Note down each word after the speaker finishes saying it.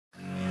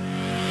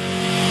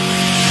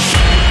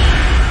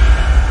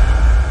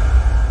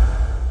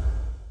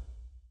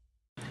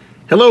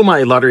Hello,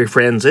 my lottery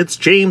friends. It's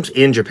James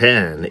in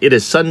Japan. It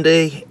is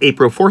Sunday,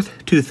 April 4th,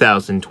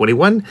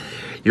 2021.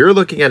 You're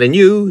looking at a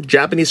new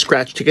Japanese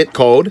scratch ticket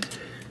called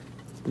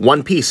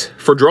One Piece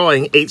for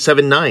drawing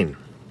 879.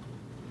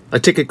 A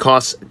ticket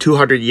costs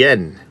 200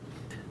 yen.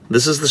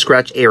 This is the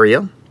scratch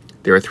area.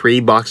 There are 3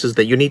 boxes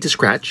that you need to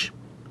scratch,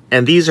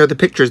 and these are the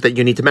pictures that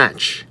you need to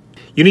match.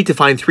 You need to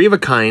find 3 of a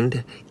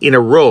kind in a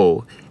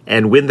row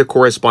and win the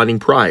corresponding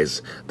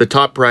prize. The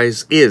top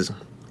prize is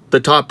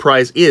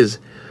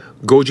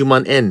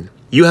Gojuman N.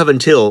 You have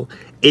until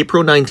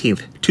April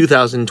 19th,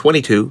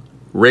 2022,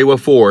 Reiwa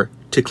 4,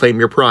 to claim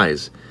your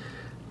prize.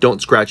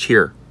 Don't scratch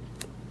here.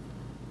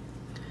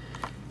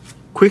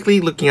 Quickly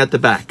looking at the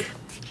back.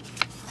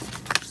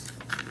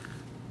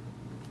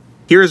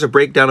 Here is a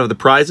breakdown of the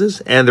prizes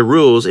and the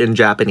rules in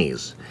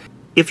Japanese.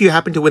 If you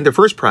happen to win the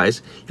first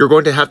prize, you're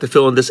going to have to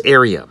fill in this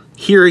area.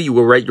 Here you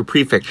will write your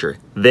prefecture,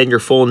 then your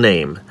full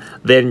name,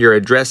 then your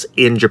address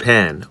in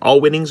Japan. All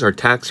winnings are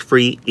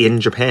tax-free in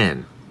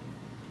Japan.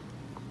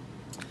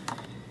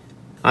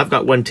 I've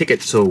got 1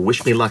 ticket, so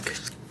wish me luck.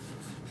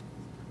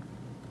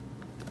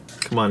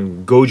 Come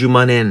on,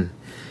 Gojuman N.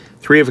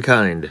 3 of a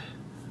kind.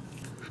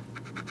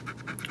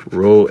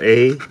 Row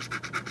A.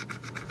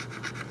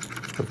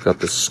 I've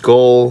got the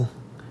skull.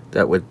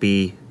 That would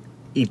be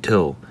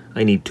Ito.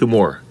 I need 2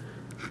 more.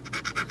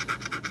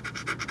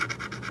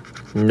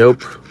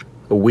 Nope.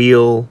 A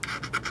wheel.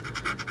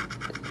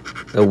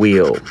 A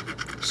wheel.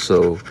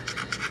 So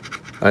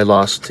I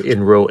lost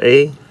in row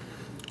A.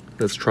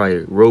 Let's try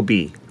row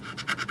B.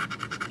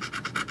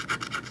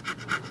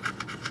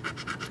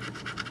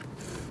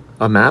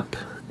 A map,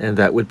 and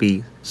that would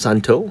be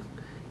Santo.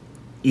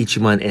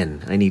 Ichiman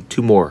N. I need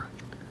 2 more.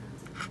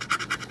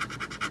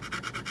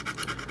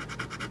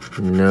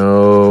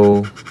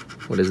 No.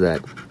 What is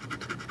that?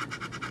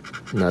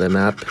 Not a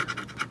map.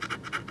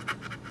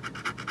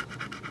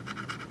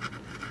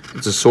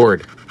 It's a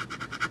sword.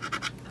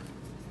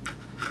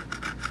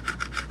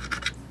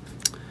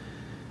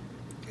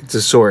 It's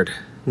a sword.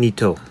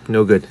 Nito.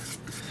 No good.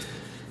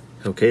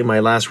 Okay, my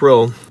last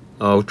row.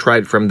 I'll try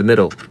it from the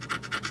middle.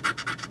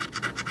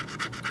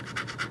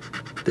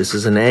 This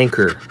is an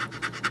anchor.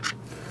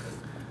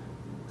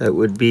 That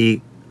would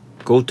be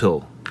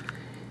Goto.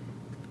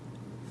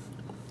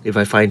 If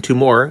I find 2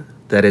 more,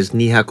 that is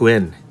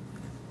Nihaku-en.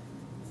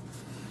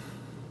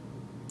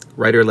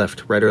 Right or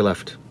left? Right or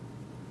left?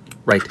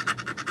 Right.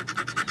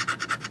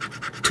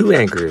 2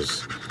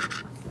 anchors.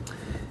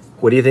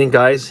 What do you think,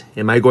 guys?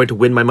 Am I going to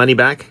win my money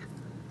back?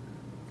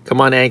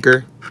 Come on,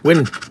 anchor.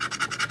 Win.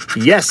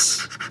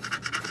 Yes!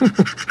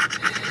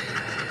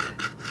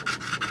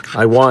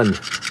 I won.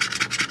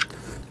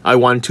 I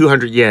won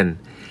 200 yen.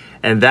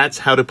 And that's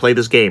how to play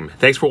this game.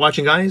 Thanks for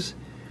watching, guys.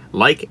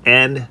 Like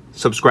and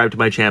subscribe to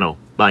my channel.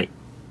 Bye.